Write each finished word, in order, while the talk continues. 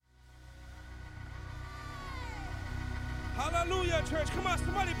Hallelujah, church. Come on,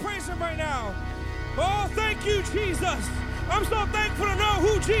 somebody praise him right now. Oh, thank you, Jesus. I'm so thankful to know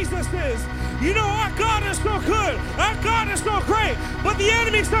who Jesus is. You know, our God is so good. Our God is so great. But the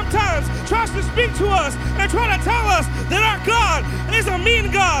enemy sometimes tries to speak to us and try to tell us that our God is a mean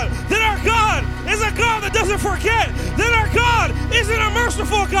God, that our God is a God that doesn't forget, that our God isn't a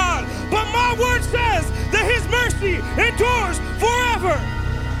merciful God. But my word says that his mercy endures forever.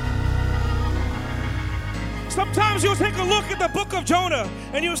 Sometimes you'll take a look at the book of Jonah,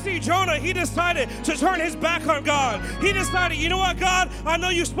 and you'll see Jonah, he decided to turn his back on God. He decided, you know what, God, I know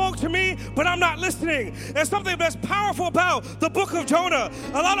you spoke to me, but I'm not listening. And something that's powerful about the book of Jonah,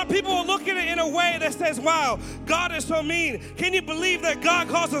 a lot of people will look at it in a way that says, wow, God is so mean. Can you believe that God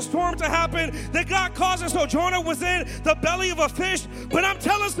caused a storm to happen, that God caused it so Jonah was in the belly of a fish? But I'm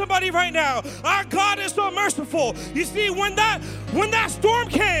telling somebody right now, our God is so merciful. You see, when that storm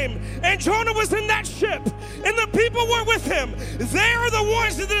came, and Jonah was in that ship, and the people were with him, they are the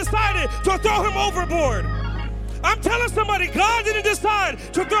ones that decided to throw him overboard. I'm telling somebody, God didn't decide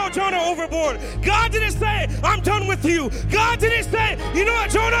to throw Jonah overboard. God didn't say, I'm done with you. God didn't say, you know what,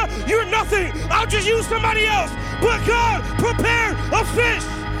 Jonah, you're nothing. I'll just use somebody else. But God prepared a fish.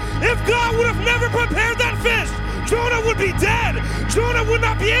 If God would have never prepared that fish, Jonah would be dead. Jonah would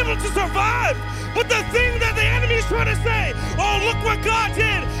not be able to survive. But the thing that the enemy's trying to say, oh, look what God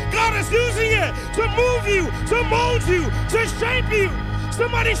did. God is using it to move you, to mold you, to shape you.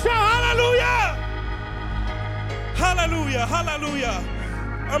 Somebody shout hallelujah. Hallelujah, hallelujah.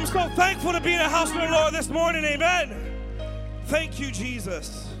 I'm so thankful to be in the house of the Lord this morning, amen. Thank you,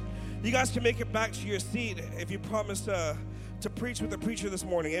 Jesus. You guys can make it back to your seat if you promise to preach with the preacher this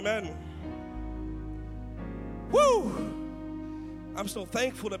morning, amen. Woo! I'm so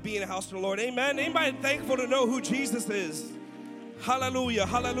thankful to be in the house of the Lord. Amen. Anybody thankful to know who Jesus is? Hallelujah.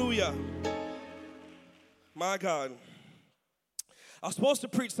 Hallelujah. My God. I was supposed to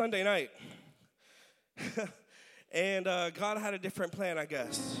preach Sunday night. And God had a different plan, I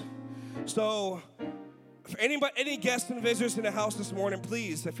guess. So, for any guests and visitors in the house this morning,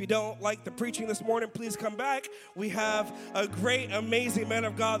 please, if you don't like the preaching this morning, please come back. We have a great, amazing man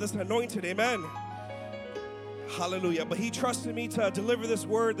of God that's anointed. Amen. Hallelujah. But he trusted me to deliver this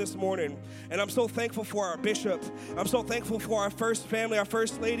word this morning. And I'm so thankful for our bishop. I'm so thankful for our first family, our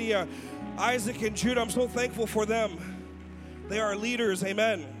first lady, Isaac and Judah. I'm so thankful for them. They are leaders.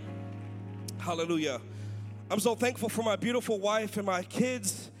 Amen. Hallelujah. I'm so thankful for my beautiful wife and my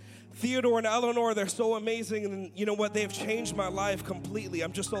kids, Theodore and Eleanor. They're so amazing. And you know what? They've changed my life completely.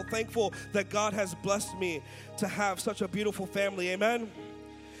 I'm just so thankful that God has blessed me to have such a beautiful family. Amen.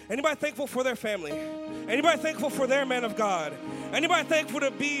 Anybody thankful for their family? Anybody thankful for their man of God? Anybody thankful to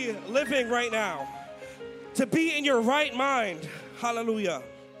be living right now? To be in your right mind? Hallelujah.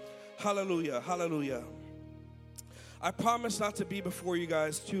 Hallelujah. Hallelujah. I promise not to be before you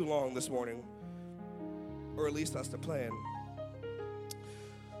guys too long this morning. Or at least that's the plan.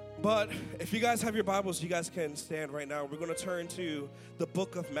 But if you guys have your Bibles, you guys can stand right now. We're going to turn to the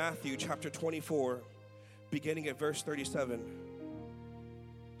book of Matthew, chapter 24, beginning at verse 37.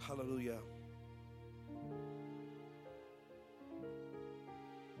 Hallelujah.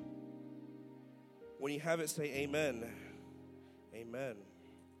 When you have it, say amen. Amen.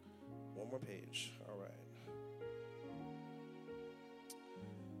 One more page. All right.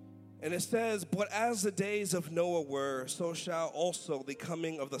 And it says, but as the days of Noah were, so shall also the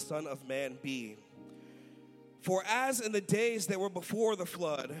coming of the Son of Man be. For as in the days that were before the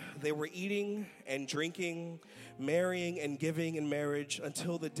flood, they were eating and drinking, marrying and giving in marriage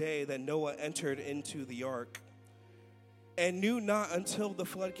until the day that Noah entered into the ark, and knew not until the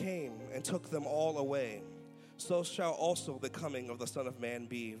flood came and took them all away. So shall also the coming of the Son of Man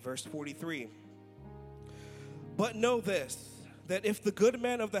be. Verse 43. But know this, that if the good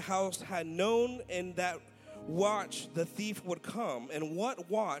man of the house had known in that watch the thief would come, and what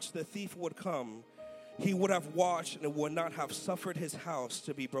watch the thief would come, he would have watched and would not have suffered his house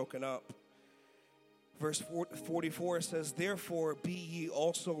to be broken up. Verse 44 says, therefore be ye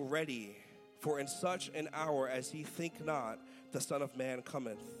also ready, for in such an hour as ye think not, the Son of Man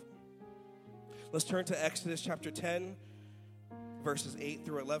cometh. Let's turn to Exodus chapter 10, verses 8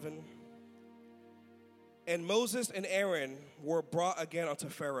 through 11. And Moses and Aaron were brought again unto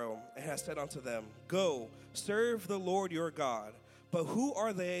Pharaoh, and has said unto them, go, serve the Lord your God. But who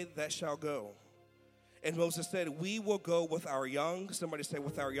are they that shall go? And Moses said, we will go with our young. Somebody say,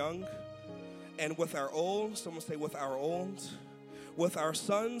 with our young. And with our old. Someone say, with our old. With our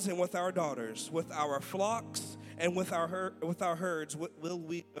sons and with our daughters. With our flocks and with our herds will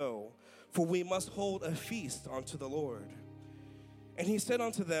we go. For we must hold a feast unto the Lord. And he said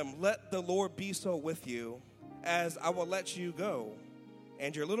unto them, let the Lord be so with you, as I will let you go,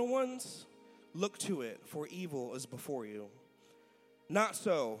 and your little ones, look to it, for evil is before you. Not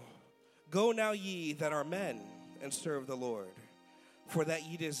so. Go now ye that are men, and serve the Lord, for that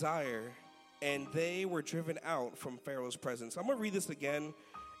ye desire, and they were driven out from Pharaoh's presence. I'm going to read this again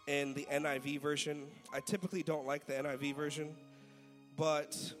in the NIV version. I typically don't like the NIV version,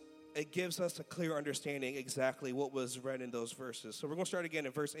 but it gives us a clear understanding exactly what was read in those verses. So we're going to start again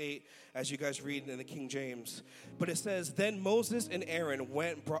in verse 8 as you guys read in the King James. But it says, Then Moses and Aaron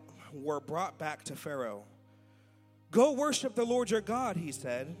were brought back to Pharaoh. Go worship the Lord your God, he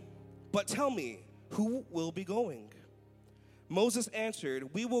said, but tell me, who will be going? Moses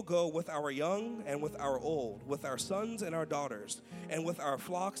answered, We will go with our young and with our old, with our sons and our daughters, and with our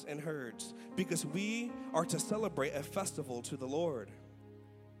flocks and herds, because we are to celebrate a festival to the Lord.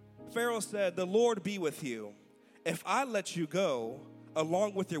 Pharaoh said, The Lord be with you. If I let you go,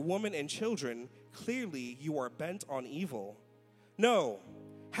 along with your women and children, clearly you are bent on evil. No,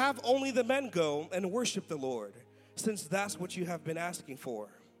 have only the men go and worship the Lord, since that's what you have been asking for.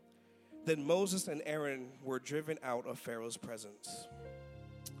 Then Moses and Aaron were driven out of Pharaoh's presence.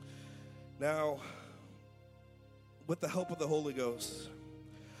 Now, with the help of the Holy Ghost,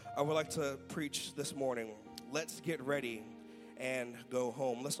 I would like to preach this morning. Let's get ready and go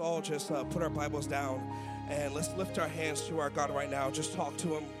home. Let's all just put our Bibles down and let's lift our hands to our God right now. Just talk to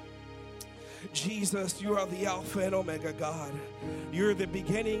him. Jesus, you are the Alpha and Omega, God. You're the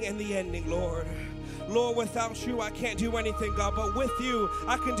beginning and the ending, Lord. Lord, without you, I can't do anything, God, but with you,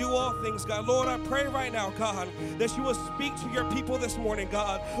 I can do all things, God. Lord, I pray right now, God, that you will speak to your people this morning,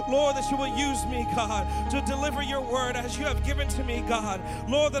 God. Lord, that you will use me, God, to deliver your word as you have given to me, God.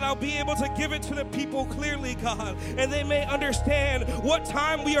 Lord, that I'll be able to give it to the people clearly, God, and they may understand what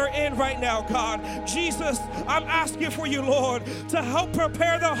time we are in right now, God. Jesus, I'm asking for you, Lord, to help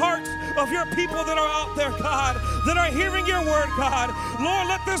prepare the hearts of your people that are out there, God, that are hearing your word, God. Lord,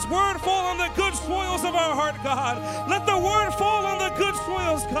 let this word fall on the good soils of our heart, God. Let the word fall on the good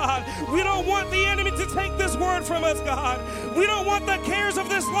soils, God. We don't want the enemy to take this word from us, God. We don't want the cares of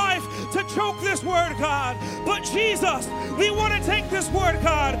this life to choke this word, God. But Jesus, we want to take this word,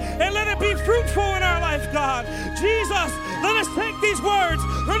 God, and let it be fruitful in our life, God. Jesus, let us take these words,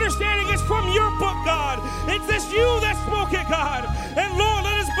 understanding it's from your book, God. It's you that spoke it, God. And Lord,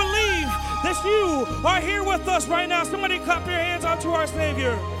 let us believe that you are here with us right now. Somebody clap your hands unto our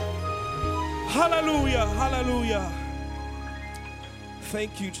Savior. Hallelujah, hallelujah.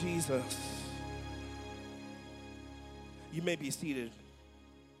 Thank you, Jesus. You may be seated.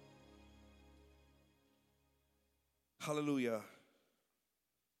 Hallelujah.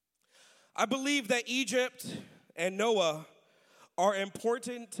 I believe that Egypt and Noah are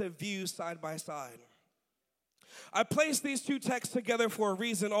important to view side by side. I placed these two texts together for a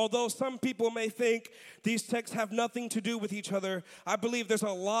reason. Although some people may think these texts have nothing to do with each other, I believe there's a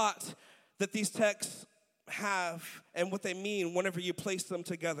lot that these texts have and what they mean whenever you place them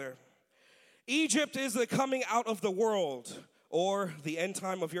together. Egypt is the coming out of the world, or the end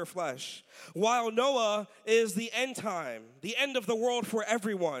time of your flesh, while Noah is the end time, the end of the world for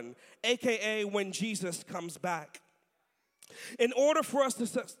everyone, aka when Jesus comes back. In order for us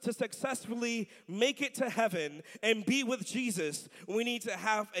to successfully make it to heaven and be with Jesus, we need to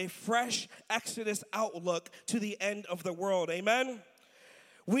have a fresh Exodus outlook to the end of the world. Amen?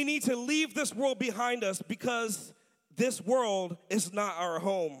 We need to leave this world behind us because this world is not our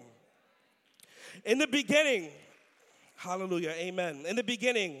home. In the beginning, hallelujah, amen. In the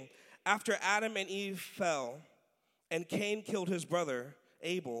beginning, after Adam and Eve fell and Cain killed his brother,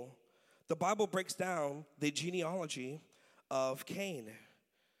 Abel, the Bible breaks down the genealogy of Cain.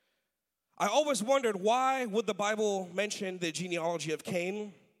 I always wondered, why would the Bible mention the genealogy of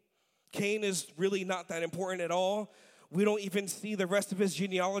Cain? Cain is really not that important at all. We don't even see the rest of his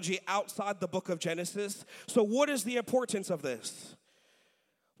genealogy outside the book of Genesis. So what is the importance of this?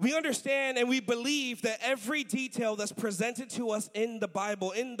 We understand and we believe that every detail that's presented to us in the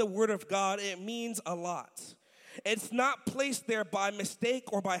Bible, in the Word of God, it means a lot. It's not placed there by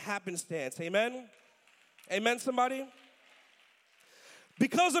mistake or by happenstance. Amen? Amen, somebody?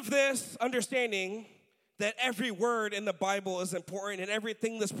 Because of this understanding that every word in the Bible is important and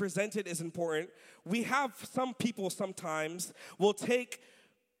everything that's presented is important, we have some people sometimes will take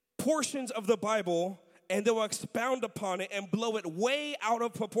portions of the Bible and they'll expound upon it and blow it way out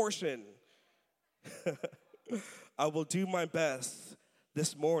of proportion. I will do my best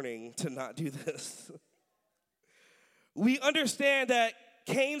this morning to not do this. We understand that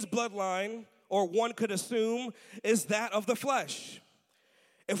Cain's bloodline, or one could assume, is that of the flesh.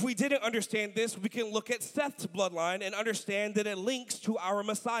 If we didn't understand this, we can look at Seth's bloodline and understand that it links to our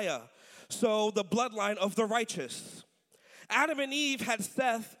Messiah. so the bloodline of the righteous. Adam and Eve had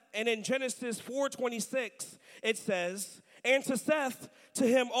Seth, and in Genesis 4:26, it says, "And to Seth, to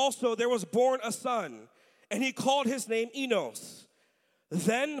him also there was born a son, and he called his name Enos.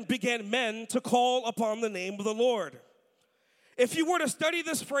 Then began men to call upon the name of the Lord." If you were to study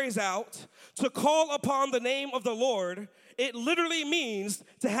this phrase out, to call upon the name of the Lord, it literally means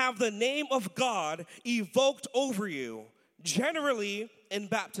to have the name of God evoked over you, generally in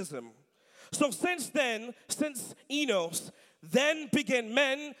baptism. So since Enos, then began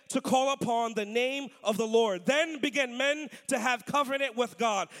men to call upon the name of the Lord. Then began men to have covenant with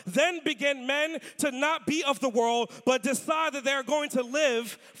God. Then began men to not be of the world, but decide that they're going to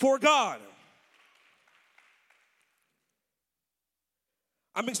live for God.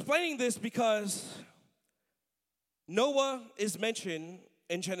 I'm explaining this because Noah is mentioned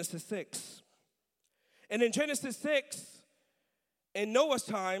in Genesis 6. And in Genesis 6, in Noah's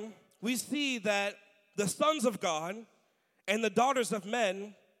time, we see that the sons of God and the daughters of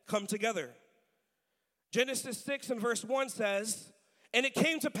men come together. Genesis 6 and verse 1 says, "And it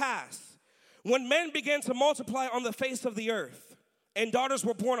came to pass, when men began to multiply on the face of the earth, and daughters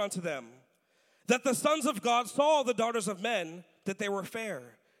were born unto them, that the sons of God saw the daughters of men, that they were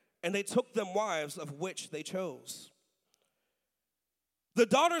fair, and they took them wives, of which they chose." The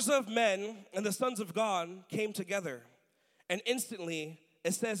daughters of men and the sons of God came together, and instantly,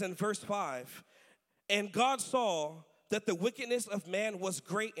 it says in verse 5, "And God saw that the wickedness of man was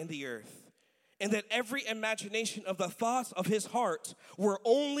great in the earth, and that every imagination of the thoughts of his heart were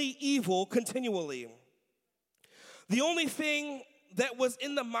only evil continually." The only thing that was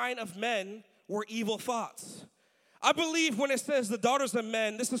in the mind of men were evil thoughts. I believe when it says the daughters of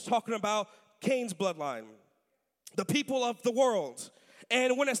men, this is talking about Cain's bloodline, the people of the world.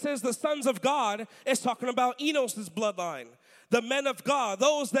 And when it says the sons of God, it's talking about Enos' bloodline, the men of God,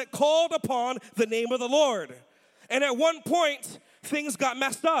 those that called upon the name of the Lord. And at one point, things got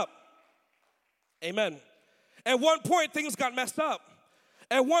messed up. Amen. At one point, things got messed up.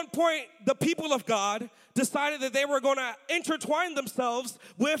 At one point, the people of God decided that they were going to intertwine themselves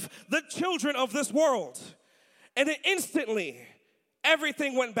with the children of this world. And then instantly,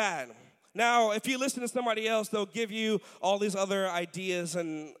 everything went bad. Now, if you listen to somebody else, they'll give you all these other ideas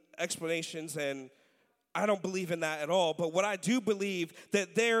and explanations, and I don't believe in that at all. But what I do believe,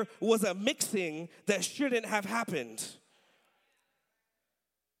 that there was a mixing that shouldn't have happened.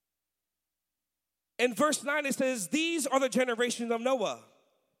 In verse 9, it says, "These are the generations of Noah."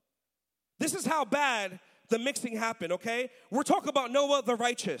 This is how bad the mixing happened, okay? We're talking about Noah the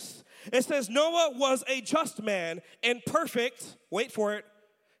righteous. It says Noah was a just man and perfect. Wait for it.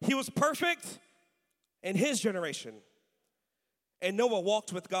 He was perfect in his generation. And Noah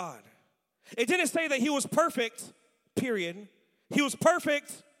walked with God. It didn't say that he was perfect, period. He was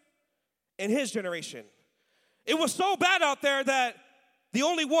perfect in his generation. It was so bad out there that the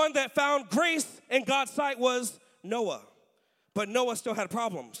only one that found grace in God's sight was Noah. But Noah still had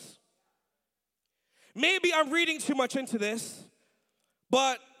problems. Maybe I'm reading too much into this,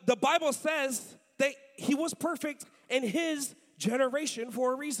 but the Bible says that he was perfect in his generation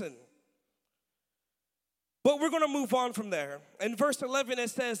for a reason. But we're going to move on from there. In verse 11, it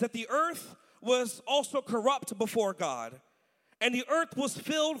says that the earth was also corrupt before God, and the earth was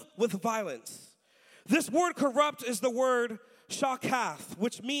filled with violence. This word corrupt is the word shakath,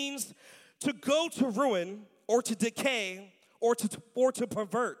 which means to go to ruin or to decay or to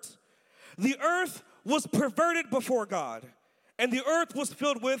pervert. The earth was perverted before God, and the earth was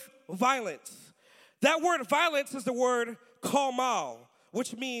filled with violence. That word violence is the word kalmal,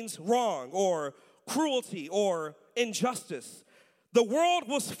 which means wrong or cruelty or injustice. The world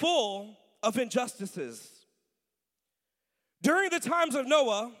was full of injustices. During the times of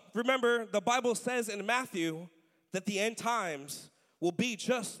Noah, remember the Bible says in Matthew that the end times will be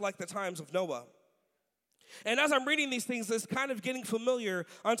just like the times of Noah. And as I'm reading these things, it's kind of getting familiar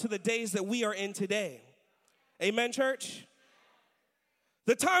unto the days that we are in today. Amen, church?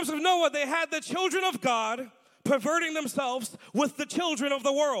 The times of Noah, they had the children of God perverting themselves with the children of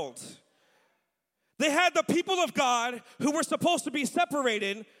the world. They had the people of God who were supposed to be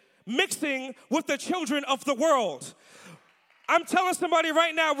separated, mixing with the children of the world. I'm telling somebody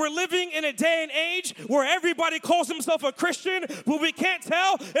right now, we're living in a day and age where everybody calls himself a Christian, but we can't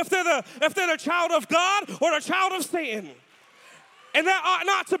tell if they're the child of God or the child of Satan. And that ought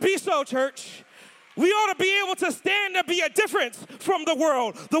not to be so, church. We ought to be able to stand and be a difference from the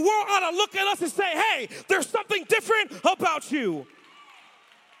world. The world ought to look at us and say, hey, there's something different about you.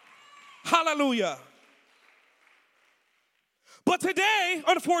 Hallelujah. But today,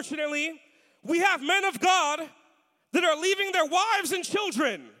 unfortunately, we have men of God that are leaving their wives and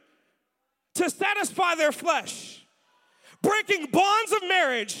children to satisfy their flesh, breaking bonds of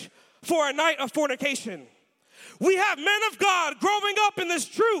marriage for a night of fornication. We have men of God growing up in this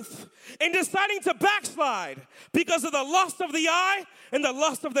truth and deciding to backslide because of the lust of the eye and the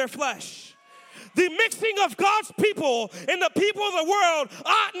lust of their flesh. The mixing of God's people and the people of the world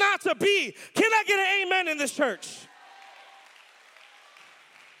ought not to be. Can I get an amen in this church?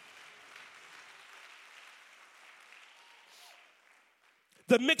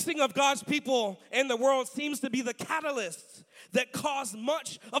 The mixing of God's people and the world seems to be the catalyst that caused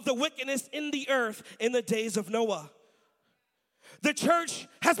much of the wickedness in the earth in the days of Noah. The church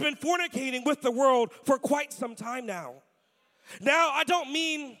has been fornicating with the world for quite some time now. Now, I don't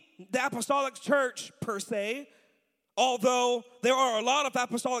mean the apostolic church per se, although there are a lot of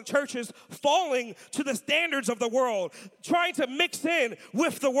apostolic churches falling to the standards of the world, trying to mix in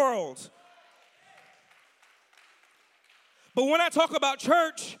with the world. But when I talk about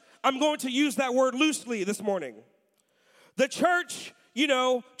church, I'm going to use that word loosely this morning. The church,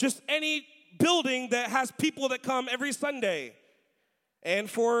 just any building that has people that come every Sunday and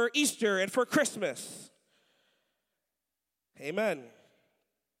for Easter and for Christmas. Amen.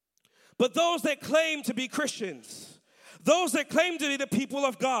 But those that claim to be Christians, those that claim to be the people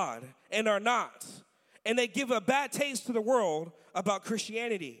of God and are not, and they give a bad taste to the world about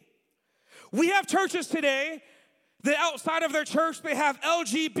Christianity. We have churches today that outside of their church, they have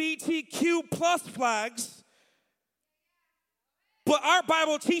LGBTQ plus flags. But our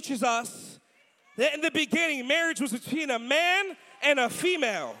Bible teaches us that in the beginning, marriage was between a man and a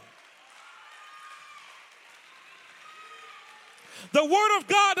female. The word of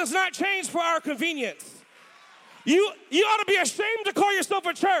God does not change for our convenience. You ought to be ashamed to call yourself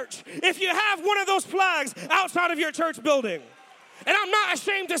a church if you have one of those flags outside of your church building. And I'm not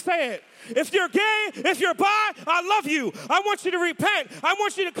ashamed to say it. If you're gay, if you're bi, I love you. I want you to repent. I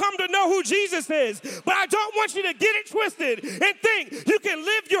want you to come to know who Jesus is. But I don't want you to get it twisted and think you can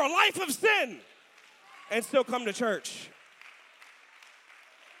live your life of sin and still come to church.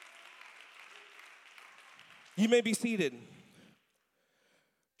 You may be seated.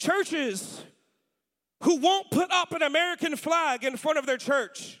 Churches who won't put up an American flag in front of their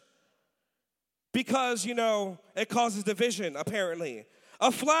church because, it causes division, apparently. A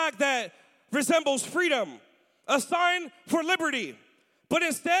flag that resembles freedom, a sign for liberty, but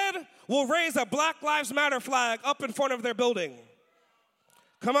instead will raise a Black Lives Matter flag up in front of their building.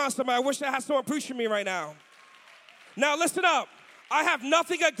 Come on, somebody. I wish I had someone preaching me right now. Now, listen up. I have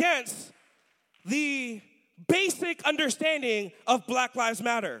nothing against the basic understanding of Black Lives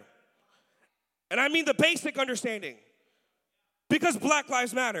Matter. And I mean the basic understanding. Because Black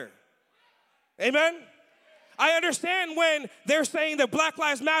Lives Matter. Amen? I understand when they're saying that Black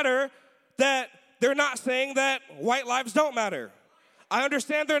Lives Matter, that they're not saying that white lives don't matter. I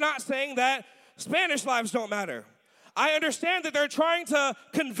understand they're not saying that Spanish lives don't matter. I understand that they're trying to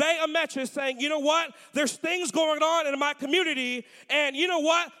convey a message saying, you know what? There's things going on in my community, and you know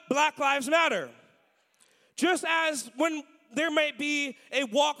what? Black lives matter. Just as when there may be a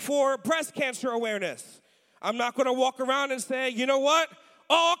walk for breast cancer awareness. I'm not going to walk around and say, you know what?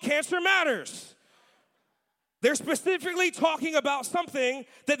 All cancer matters. They're specifically talking about something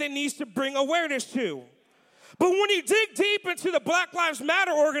that they need to bring awareness to. But when you dig deep into the Black Lives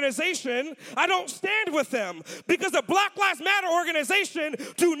Matter organization, I don't stand with them because the Black Lives Matter organization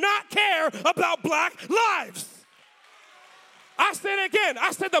do not care about black lives. I said it again.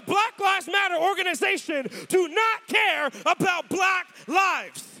 I said the Black Lives Matter organization do not care about black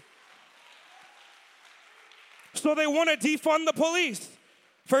lives. So they want to defund the police.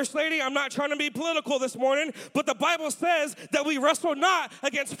 First Lady, I'm not trying to be political this morning, but the Bible says that we wrestle not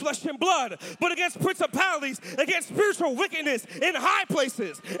against flesh and blood, but against principalities, against spiritual wickedness in high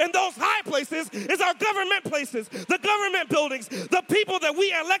places. And those high places is our government places, the government buildings, the people that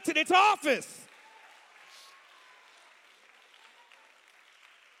we elected into office.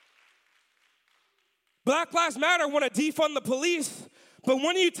 Black Lives Matter want to defund the police, but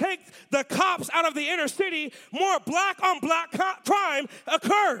when you take the cops out of the inner city, more black on black crime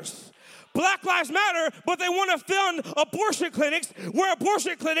occurs. Black Lives Matter, but they want to fund abortion clinics where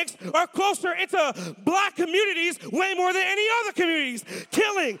abortion clinics are closer into black communities way more than any other communities,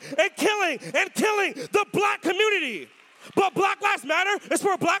 killing and killing and killing the black community. But Black Lives Matter is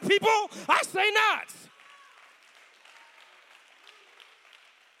for black people? I say not.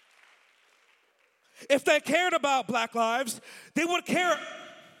 If they cared about black lives, they would care.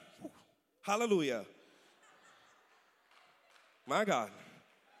 Hallelujah. My God.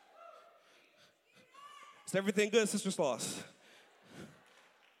 Is everything good, Sister Sloss?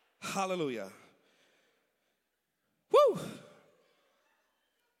 Hallelujah. Woo!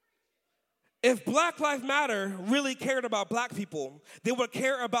 If Black Lives Matter really cared about black people, they would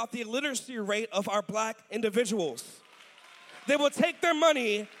care about the literacy rate of our black individuals. They will take their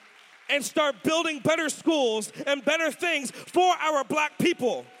money and start building better schools and better things for our black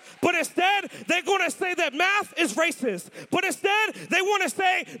people. But instead, they're going to say that math is racist. But instead, they want to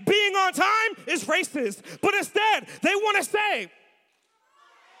say being on time is racist. But instead, they want to say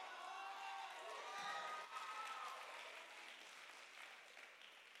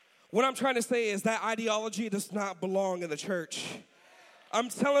what I'm trying to say is that ideology does not belong in the church. I'm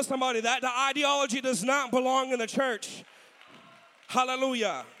telling somebody that the ideology does not belong in the church.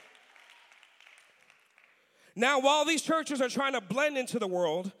 Hallelujah. Now, while these churches are trying to blend into the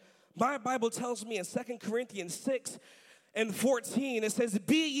world, my Bible tells me in 2 Corinthians 6:14, it says,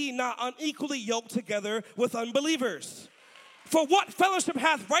 "Be ye not unequally yoked together with unbelievers. For what fellowship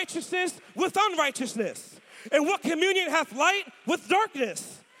hath righteousness with unrighteousness? And what communion hath light with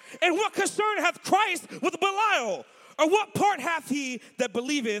darkness? And what concern hath Christ with Belial? Or what part hath he that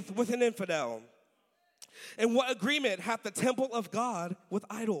believeth with an infidel? And what agreement hath the temple of God with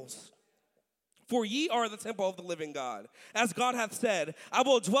idols? For ye are the temple of the living God. As God hath said, I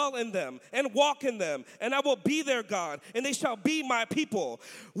will dwell in them and walk in them, and I will be their God, and they shall be my people.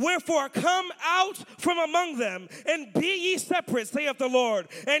 Wherefore come out from among them, and be ye separate, saith the Lord,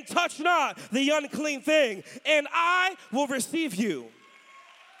 and touch not the unclean thing, and I will receive you."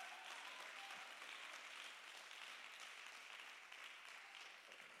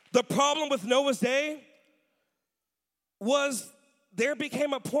 The problem with Noah's day was there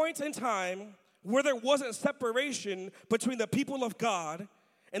became a point in time where there wasn't separation between the people of God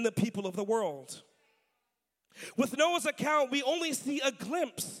and the people of the world. With Noah's account, we only see a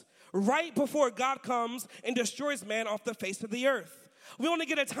glimpse right before God comes and destroys man off the face of the earth. We only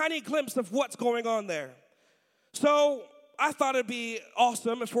get a tiny glimpse of what's going on there. So I thought it'd be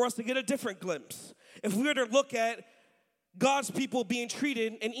awesome for us to get a different glimpse. If we were to look at God's people being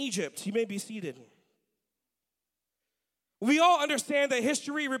treated in Egypt. You may be seated. We all understand that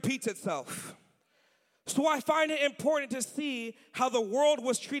history repeats itself. So I find it important to see how the world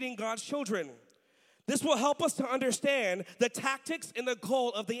was treating God's children. This will help us to understand the tactics and the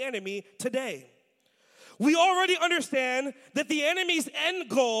goal of the enemy today. We already understand that the enemy's end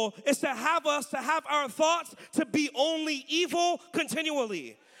goal is to have us to have our thoughts to be only evil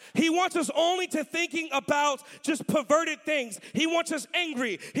continually. He wants us only to thinking about just perverted things. He wants us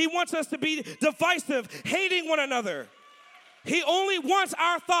angry. He wants us to be divisive, hating one another. He only wants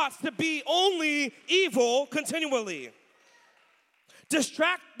our thoughts to be only evil continually.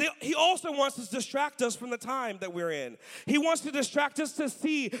 He also wants to distract us from the time that we're in. He wants to distract us to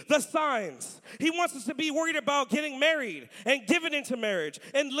see the signs. He wants us to be worried about getting married and giving into marriage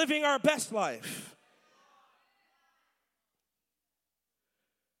and living our best life.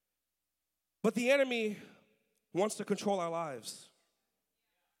 But the enemy wants to control our lives.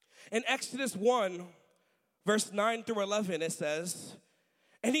 In Exodus 1, verse 9 through 11, it says,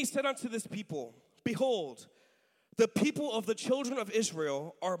 "And he said unto this people, Behold, the people of the children of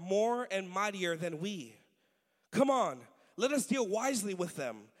Israel are more and mightier than we. Come on, let us deal wisely with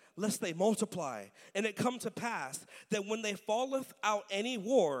them, lest they multiply. And it come to pass that when they falleth out any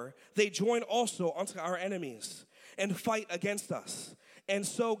war, they join also unto our enemies, and fight against us, and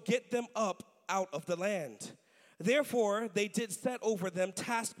so get them up out of the land. Therefore they did set over them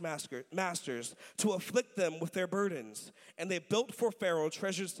taskmasters to afflict them with their burdens. And they built for Pharaoh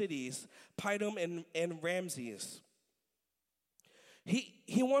treasured cities, Pidom and Ramses."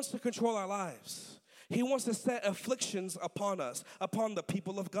 He wants to control our lives. He wants to set afflictions upon us, upon the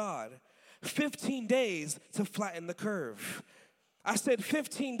people of God. 15 days to flatten the curve. I said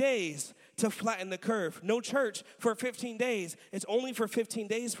 15 days to flatten the curve. No church for 15 days. It's only for 15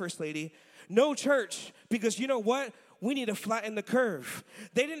 days, First Lady. No church, because you know what? We need to flatten the curve.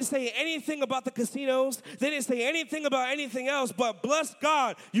 They didn't say anything about the casinos. They didn't say anything about anything else, but bless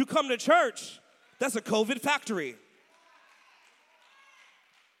God, you come to church. That's a COVID factory.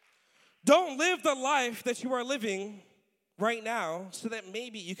 Don't live the life that you are living right now so that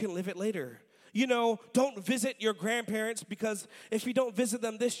maybe you can live it later. You know, don't visit your grandparents, because if you don't visit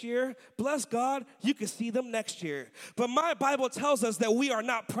them this year, bless God, you can see them next year. But my Bible tells us that we are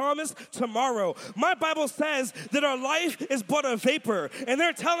not promised tomorrow. My Bible says that our life is but a vapor. And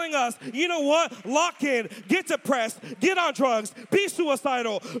they're telling us, you know what? Lock in, get depressed, get on drugs, be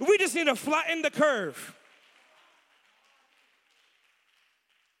suicidal. We just need to flatten the curve.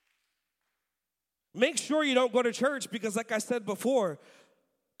 Make sure you don't go to church, because like I said before,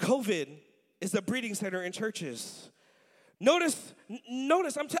 COVID is a breeding center in churches. Notice,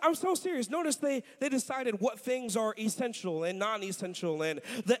 I'm so serious. Notice they decided what things are essential and non-essential, and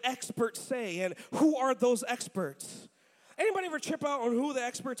the experts say, and who are those experts? Anybody ever trip out on who the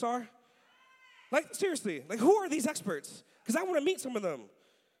experts are? Like, seriously, like, who are these experts? Because I want to meet some of them.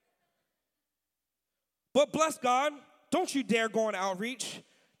 But bless God, don't you dare go on outreach.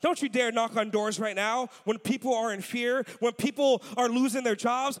 Don't you dare knock on doors right now when people are in fear, when people are losing their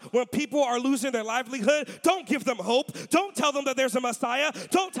jobs, when people are losing their livelihood. Don't give them hope. Don't tell them that there's a Messiah.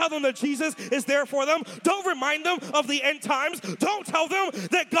 Don't tell them that Jesus is there for them. Don't remind them of the end times. Don't tell them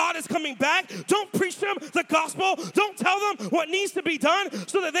that God is coming back. Don't preach them the gospel. Don't tell them what needs to be done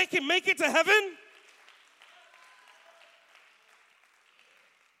so that they can make it to heaven.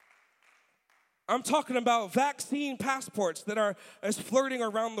 I'm talking about vaccine passports that is flirting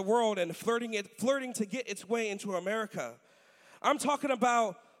around the world and flirting to get its way into America. I'm talking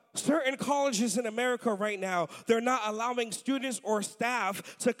about certain colleges in America right now. They're not allowing students or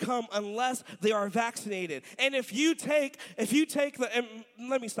staff to come unless they are vaccinated. And if you take and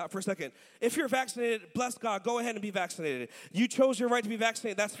let me stop for a second. If you're vaccinated, bless God, go ahead and be vaccinated. You chose your right to be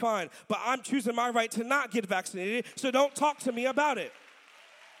vaccinated, that's fine. But I'm choosing my right to not get vaccinated, so don't talk to me about it.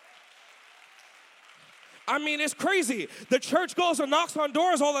 I mean, it's crazy. The church goes and knocks on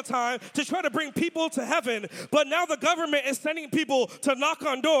doors all the time to try to bring people to heaven, but now the government is sending people to knock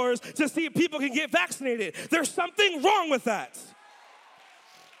on doors to see if people can get vaccinated. There's something wrong with that.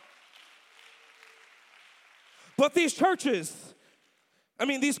 But these churches,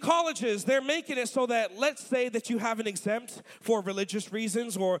 these colleges, they're making it so that, let's say that you have an exempt for religious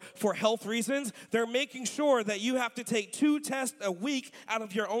reasons or for health reasons, they're making sure that you have to take 2 tests a week out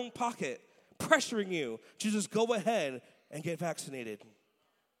of your own pocket, pressuring you to just go ahead and get vaccinated.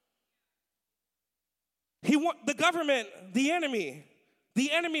 The government, the enemy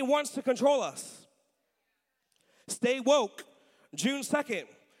wants to control us. Stay woke. June 2nd,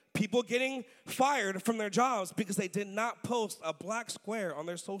 people getting fired from their jobs because they did not post a black square on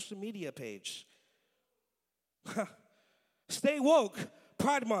their social media page. Stay woke.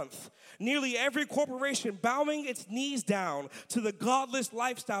 Pride Month, nearly every corporation bowing its knees down to the godless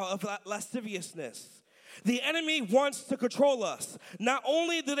lifestyle of lasciviousness. The enemy wants to control us. Not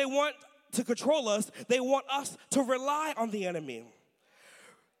only do they want to control us, they want us to rely on the enemy.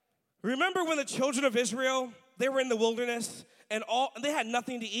 Remember when the children of Israel, they were in the wilderness and they had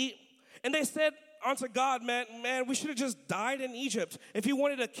nothing to eat, and they said unto God, man, we should have just died in Egypt. If you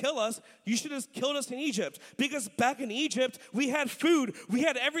wanted to kill us, you should have killed us in Egypt. Because back in Egypt, we had food. We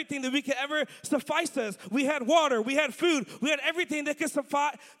had everything that we could ever suffice us. We had water. We had food. We had everything that could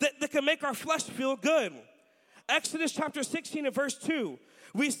suffice, that could make our flesh feel good. Exodus chapter 16 and verse 2,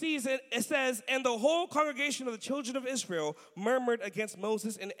 we see it says, and the whole congregation of the children of Israel murmured against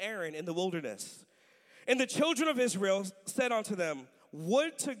Moses and Aaron in the wilderness. And the children of Israel said unto them,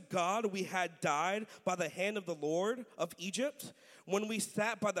 would to God we had died by the hand of the Lord of Egypt, when we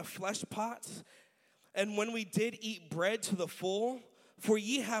sat by the flesh pots, and when we did eat bread to the full. For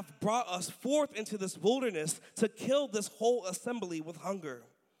ye have brought us forth into this wilderness to kill this whole assembly with hunger.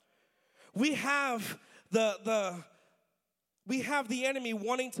 We have the enemy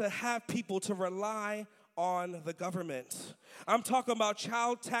wanting to have people to rely on the government. I'm talking about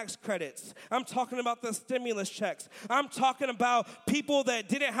child tax credits. I'm talking about the stimulus checks. I'm talking about people that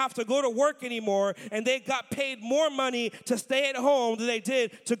didn't have to go to work anymore and they got paid more money to stay at home than they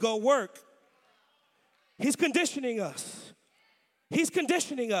did to go work. He's conditioning us. He's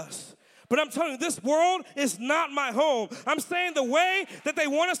conditioning us. But I'm telling you, this world is not my home. I'm saying the way that they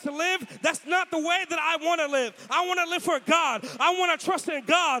want us to live, that's not the way that I want to live. I want to live for God. I want to trust in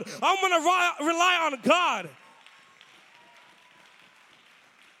God. I want to rely on God.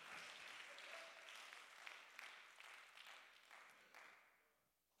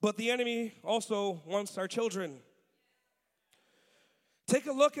 But the enemy also wants our children. Take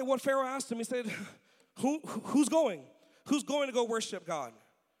a look at what Pharaoh asked him. He said, who's going? Who's going to go worship God?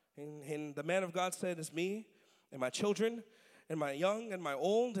 And the man of God said, it's me and my children and my young and my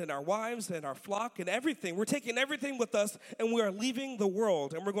old and our wives and our flock and everything. We're taking everything with us and we are leaving the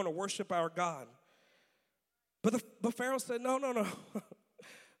world and we're going to worship our God. But Pharaoh said, no.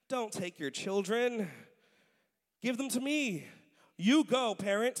 Don't take your children. Give them to me. You go,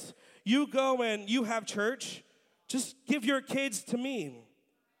 parents. You go and you have church. Just give your kids to me.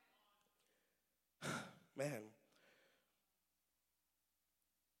 Man.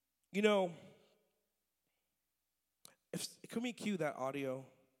 You know, can we cue that audio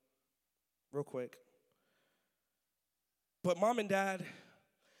real quick? But mom and dad,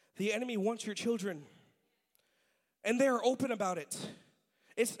 the enemy wants your children. And they are open about it.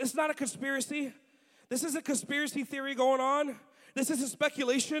 It's not a conspiracy. This isn't conspiracy theory going on. This isn't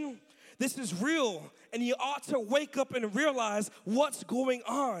speculation. This is real, and you ought to wake up and realize what's going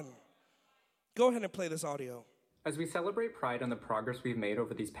on. Go ahead and play this audio. As we celebrate Pride and the progress we've made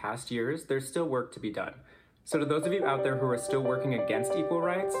over these past years, there's still work to be done. So to those of you out there who are still working against equal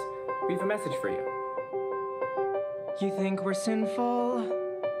rights, we have a message for you. You think we're sinful?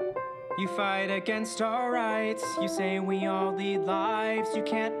 You fight against our rights. You say we all lead lives you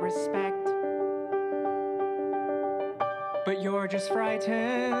can't respect. But you're just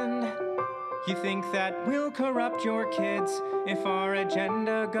frightened. You think that we'll corrupt your kids if our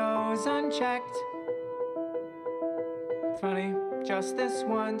agenda goes unchecked. Funny, just this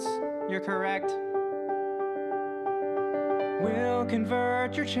once, you're correct. We'll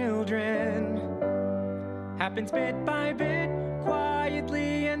convert your children. Happens bit by bit,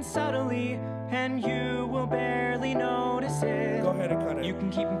 quietly and subtly, and you will barely notice it. Go ahead and cut it. You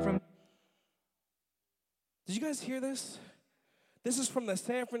can keep them from... Did you guys hear this? This is from the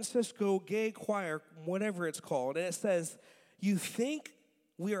San Francisco Gay Choir, whatever it's called. And it says, you think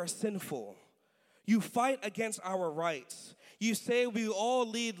we are sinful. You fight against our rights. You say we all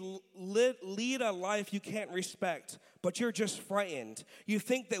lead a life you can't respect, but you're just frightened. You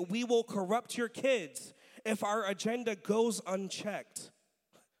think that we will corrupt your kids if our agenda goes unchecked.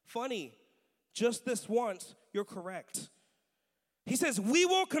 Funny, just this once, you're correct. He says, we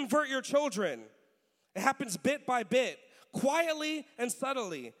will convert your children. It happens bit by bit, quietly and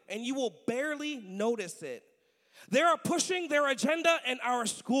subtly, and you will barely notice it. They are pushing their agenda in our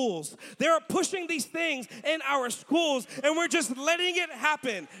schools. They are pushing these things in our schools, and we're just letting it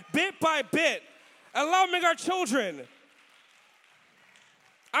happen bit by bit, allowing our children.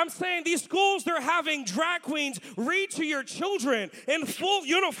 I'm saying these schools, they're having drag queens read to your children in full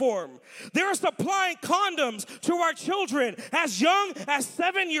uniform. They're supplying condoms to our children as young as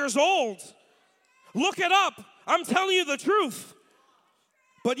 7 years old. Look it up. I'm telling you the truth.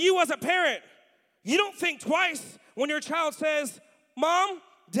 But you as a parent, you don't think twice when your child says, Mom,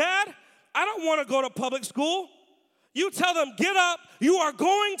 Dad, I don't want to go to public school. You tell them, get up, you are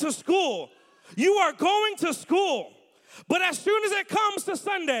going to school. You are going to school. But as soon as it comes to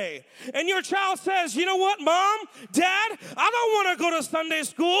Sunday and your child says, you know what, Mom, Dad, I don't want to go to Sunday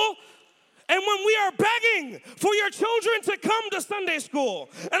school. And when we are begging for your children to come to Sunday school,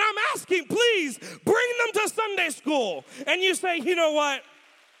 and I'm asking, please, bring them to Sunday school, and you say, you know what?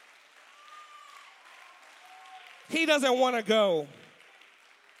 He doesn't want to go.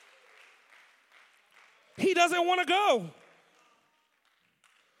 He doesn't want to go.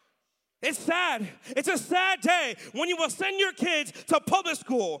 It's sad. It's a sad day when you will send your kids to public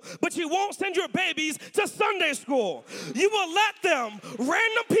school, but you won't send your babies to Sunday school. You will let them,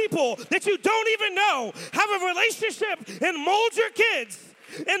 random people that you don't even know, have a relationship and mold your kids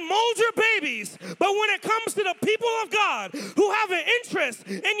and mold your babies. But when it comes to the people of God who have an interest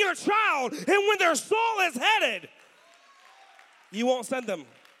in your child and when their soul is headed, you won't send them.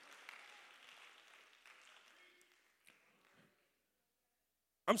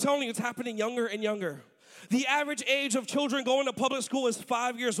 I'm telling you, it's happening younger and younger. The average age of children going to public school is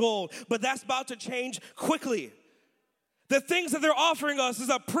 5 years old, but that's about to change quickly. The things that they're offering us is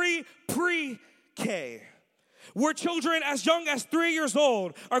a pre-K, where children as young as 3 years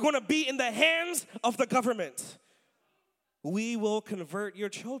old are going to be in the hands of the government. We will convert your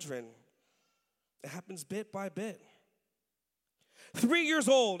children. It happens bit by bit. 3 years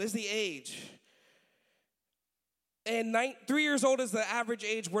old is the age. And 3 years old is the average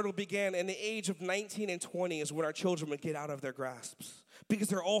age where it'll begin, and the age of 19 and 20 is when our children will get out of their grasps, because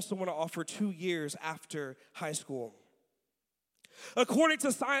they're also going to offer 2 years after high school. According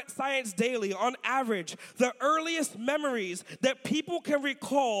to Science Daily, on average, the earliest memories that people can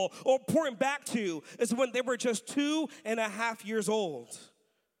recall or point back to is when they were just 2.5 years old.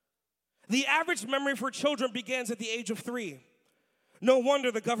 The average memory for children begins at the age of 3. No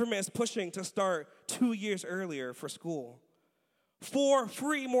wonder the government is pushing to start 2 years earlier for school. 4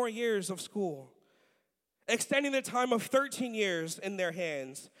 free more years of school. Extending the time of 13 years in their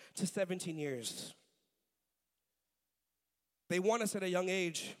hands to 17 years. They want us at a young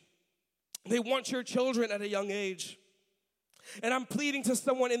age. They want your children at a young age. And I'm pleading to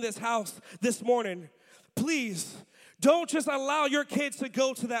someone in this house this morning, please, don't just allow your kids to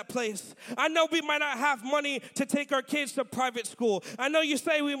go to that place. I know we might not have money to take our kids to private school. I know you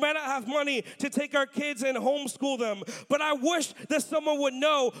say we might not have money to take our kids and homeschool them. But I wish that someone would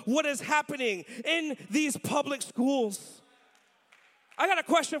know what is happening in these public schools. I got a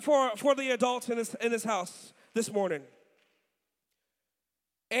question for the adults in this house this morning.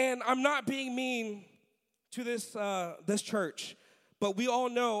 And I'm not being mean to this church. But we all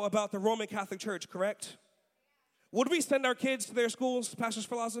know about the Roman Catholic Church, correct? Would we send our kids to their schools, Pastor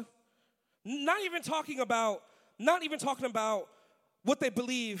Spalaza? Not even talking about what they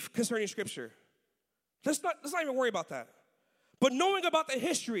believe concerning Scripture. Let's not even worry about that. But knowing about the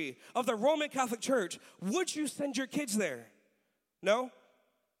history of the Roman Catholic Church, would you send your kids there? No?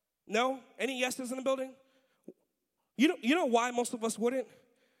 No? Any yeses in the building? You know why most of us wouldn't?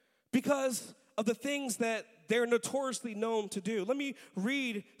 Because of the things that they're notoriously known to do. Let me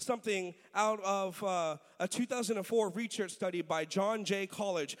read something out of a 2004 research study by John Jay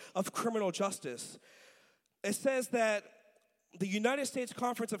College of Criminal Justice. It says that the United States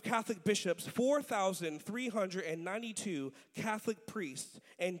Conference of Catholic Bishops, 4,392 Catholic priests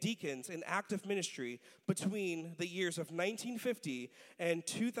and deacons in active ministry between the years of 1950 and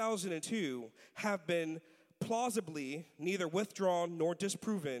 2002 have been plausibly, neither withdrawn nor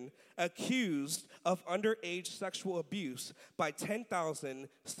disproven, accused of underage sexual abuse by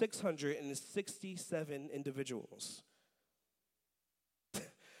 10,667 individuals.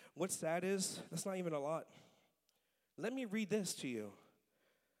 What's sad is, that's not even a lot. Let me read this to you.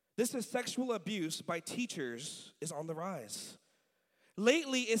 This is sexual abuse by teachers is on the rise.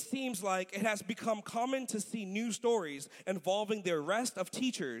 Lately, it seems like it has become common to see news stories involving the arrest of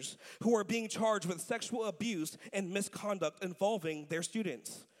teachers who are being charged with sexual abuse and misconduct involving their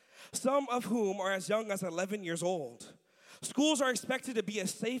students, some of whom are as young as 11 years old. Schools are expected to be a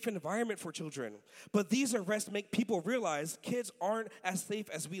safe environment for children, but these arrests make people realize kids aren't as safe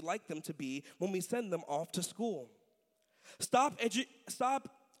as we like them to be when we send them off to school.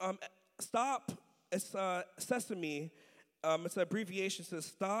 Sesame. It's an abbreviation to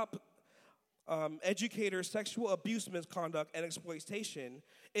Stop Educators Sexual Abuse, Misconduct, and Exploitation,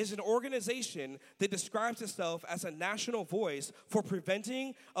 is an organization that describes itself as a national voice for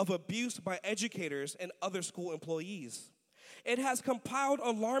preventing of abuse by educators and other school employees. It has compiled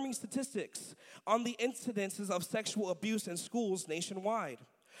alarming statistics on the incidences of sexual abuse in schools nationwide,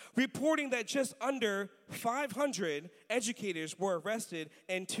 reporting that just under 500 educators were arrested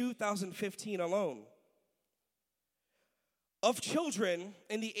in 2015 alone. Of children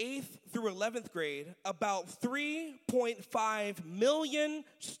in the 8th through 11th grade, about 3.5 million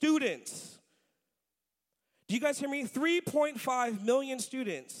students. Do you guys hear me? 3.5 million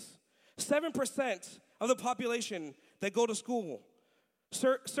students. 7% of the population that go to school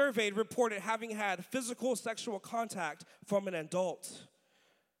surveyed reported having had physical sexual contact from an adult,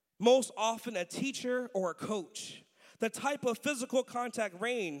 most often a teacher or a coach. The type of physical contact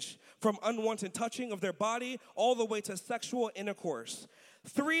range from unwanted touching of their body all the way to sexual intercourse.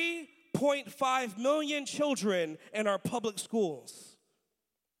 3.5 million children in our public schools.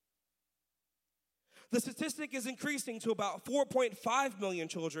 The statistic is increasing to about 4.5 million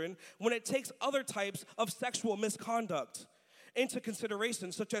children when it takes other types of sexual misconduct into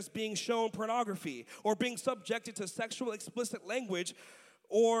consideration, such as being shown pornography or being subjected to sexual explicit language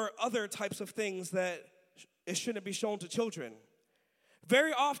or other types of things that it shouldn't be shown to children.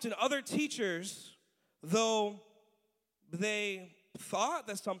 Very often, other teachers, though they thought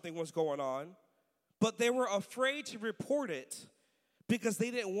that something was going on, but they were afraid to report it because they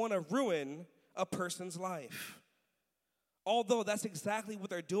didn't want to ruin a person's life. Although that's exactly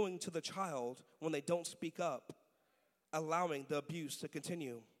what they're doing to the child when they don't speak up, allowing the abuse to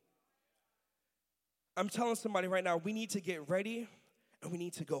continue. I'm telling somebody right now, we need to get ready. And we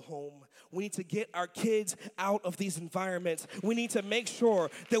need to go home. We need to get our kids out of these environments. We need to make sure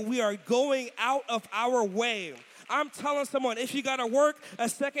that we are going out of our way. I'm telling someone, if you got to work a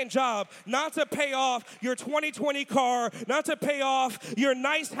second job, not to pay off your 2020 car, not to pay off your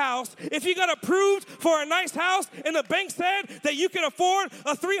nice house, if you got approved for a nice house and the bank said that you can afford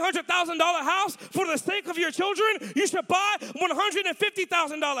a $300,000 house for the sake of your children, you should buy a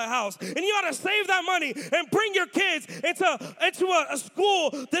 $150,000 house. And you ought to save that money and bring your kids into a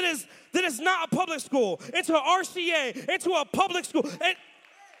school that is not a public school, into an RCA, into a public school. And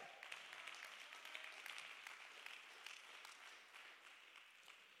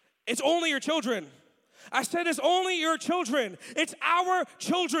it's only your children. I said it's only your children. It's our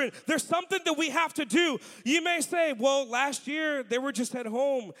children. There's something that we have to do. You may say, well, last year they were just at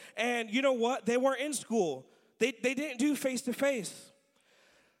home, and you know what? They weren't in school. They didn't do face-to-face.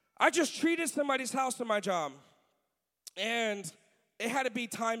 I just treated somebody's house in my job, and it had to be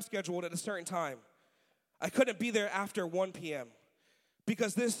time scheduled at a certain time. I couldn't be there after 1 p.m.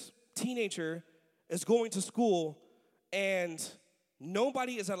 because this teenager is going to school, and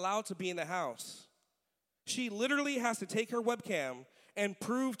nobody is allowed to be in the house. She literally has to take her webcam and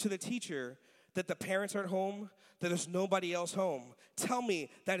prove to the teacher that the parents are at home, that there's nobody else home. Tell me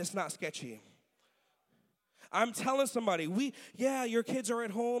that it's not sketchy. I'm telling somebody, your kids are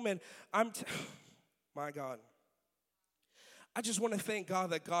at home, and my God. I just want to thank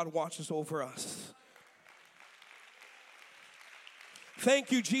God that God watches over us.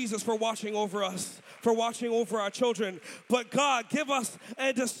 Thank you, Jesus, for watching over us, for watching over our children. But God, give us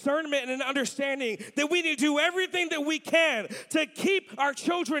a discernment and an understanding that we need to do everything that we can to keep our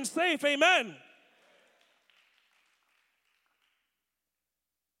children safe. Amen.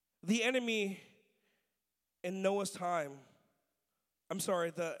 The enemy in Noah's time,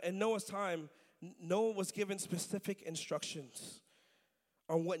 Noah was given specific instructions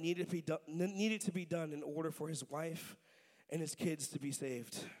on what needed to be done in order for his wife and his kids to be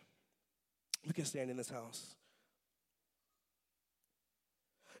saved. We can stand in this house.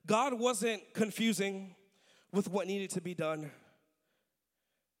 God wasn't confusing with what needed to be done.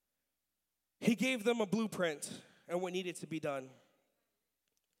 He gave them a blueprint and what needed to be done.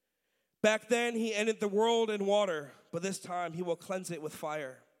 Back then, he ended the world in water, but this time he will cleanse it with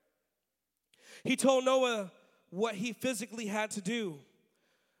fire. He told Noah what he physically had to do.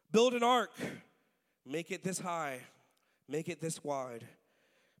 Build an ark, make it this high, make it this wide,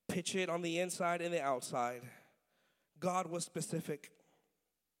 pitch it on the inside and the outside. God was specific.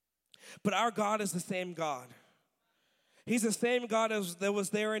 But our God is the same God. He's the same God that was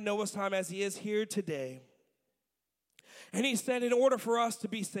there in Noah's time as he is here today. And he said, in order for us to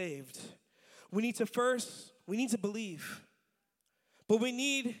be saved, we need to believe. But we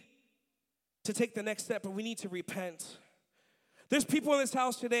need to take the next step, but we need to repent. There's people in this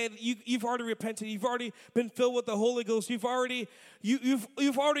house today that you've already repented. You've already been filled with the Holy Ghost. You've already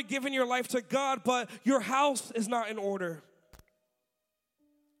given your life to God, but your house is not in order.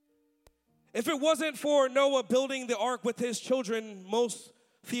 If it wasn't for Noah building the ark with his children, most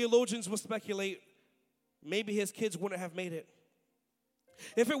theologians would speculate maybe his kids wouldn't have made it.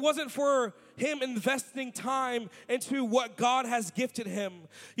 If it wasn't for him investing time into what God has gifted him.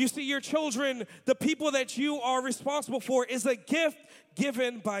 You see, your children, the people that you are responsible for, is a gift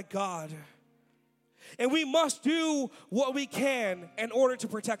given by God. And we must do what we can in order to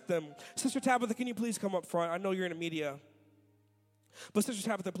protect them. Sister Tabitha, can you please come up front? I know you're in the media. But Sister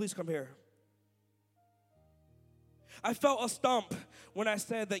Tabitha, please come here. I felt a stump when I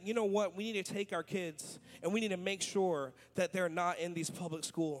said that, you know what, we need to take our kids and we need to make sure that they're not in these public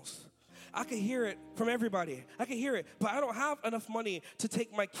schools. I can hear it from everybody. I can hear it, but I don't have enough money to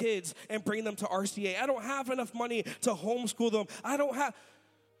take my kids and bring them to RCA. I don't have enough money to homeschool them.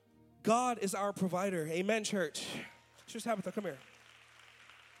 God is our provider. Amen, church. Sister Tabitha, come here.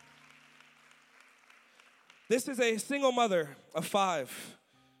 This is a single mother of 5.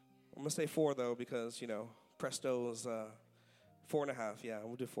 I'm going to say 4, though, because, Presto's 4.5. Yeah,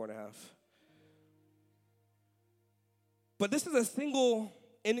 we'll do 4.5. But this is a single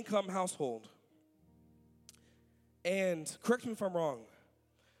income household. And correct me if I'm wrong,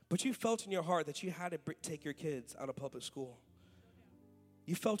 but you felt in your heart that you had to take your kids out of public school.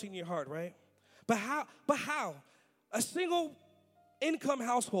 You felt in your heart, right? But how? A single income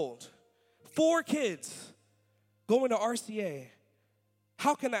household, 4 kids going to RCA.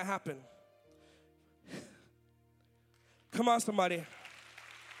 How can that happen? Come on, somebody.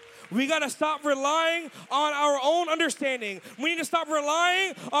 We got to stop relying on our own understanding. We need to stop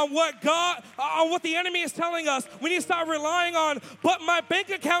relying on what the enemy is telling us. We need to stop relying on what my bank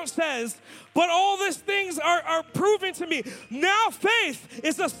account says. But all these things are proven to me. Now faith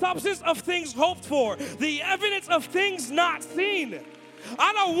is the substance of things hoped for, the evidence of things not seen.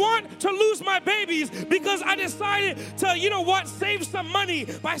 I don't want to lose my babies because I decided to, save some money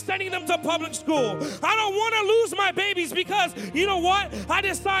by sending them to public school. I don't want to lose my babies because, I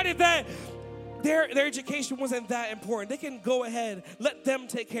decided that their education wasn't that important. They can go ahead, let them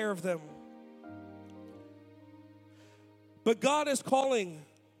take care of them. But God is calling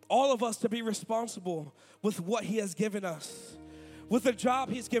all of us to be responsible with what He has given us. With the job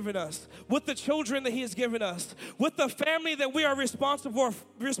He's given us, with the children that He has given us, with the family that we are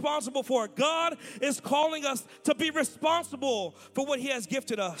responsible for. God is calling us to be responsible for what He has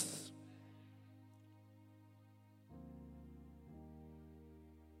gifted us.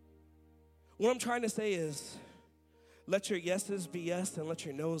 What I'm trying to say is, let your yeses be yes and let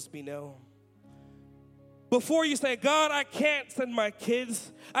your no's be no. Before you say, God, I can't send my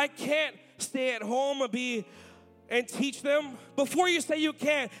kids, I can't stay at home and teach them. Before you say you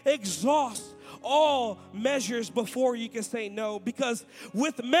can, exhaust all measures before you can say no. Because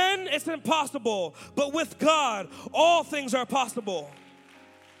with men, it's impossible. But with God, all things are possible.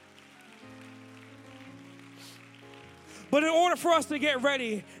 But in order for us to get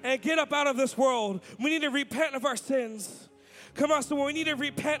ready and get up out of this world, we need to repent of our sins. Come on, so we need to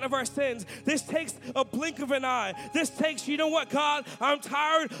repent of our sins. This takes a blink of an eye. This takes, you know what, God? I'm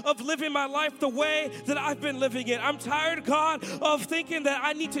tired of living my life the way that I've been living it. I'm tired, God, of thinking that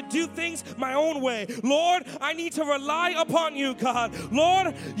I need to do things my own way. Lord, I need to rely upon you, God.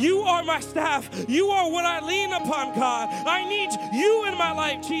 Lord, you are my staff. You are what I lean upon, God. I need you in my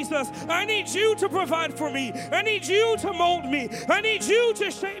life, Jesus. I need you to provide for me. I need you to mold me. I need you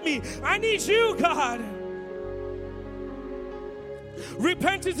to shape me. I need you, God.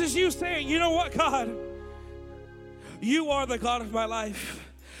 Repentance is you saying, you know what, God? You are the God of my life.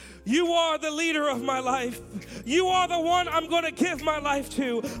 You are the leader of my life. You are the one I'm going to give my life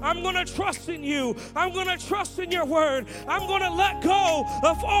to. I'm going to trust in you. I'm going to trust in your word. I'm going to let go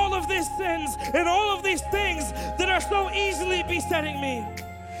of all of these sins and all of these things that are so easily besetting me.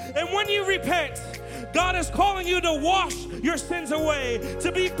 And when you repent, God is calling you to wash your sins away,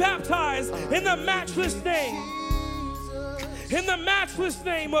 to be baptized in the matchless name. In the matchless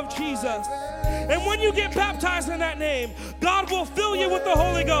name of Jesus. And when you get baptized in that name, God will fill you with the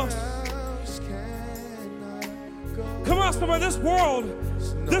Holy Ghost. Come on, somebody, this world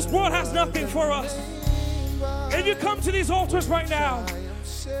has nothing for us. And you come to these altars right now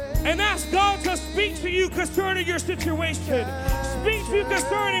and ask God to speak to you concerning your situation. Speak to you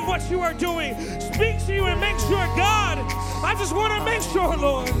concerning what you are doing. Speak to you and make sure, God, I just want to make sure,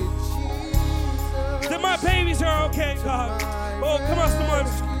 Lord, that my babies are okay, God. Oh, come on, someone.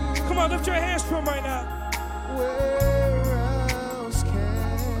 Come on, lift your hands to him right now. Where else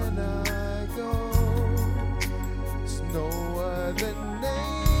can I go? There's no other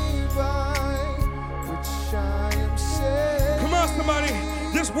name by which I am saved. Come on, somebody.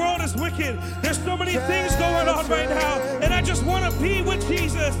 This world is wicked. There's so many things going on right now. And I just want to be with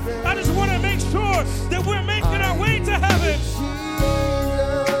Jesus. I just want to make sure that we're making our way to heaven.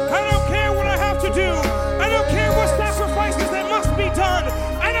 I don't care what I have to do. I don't care what sacrifices that must be done.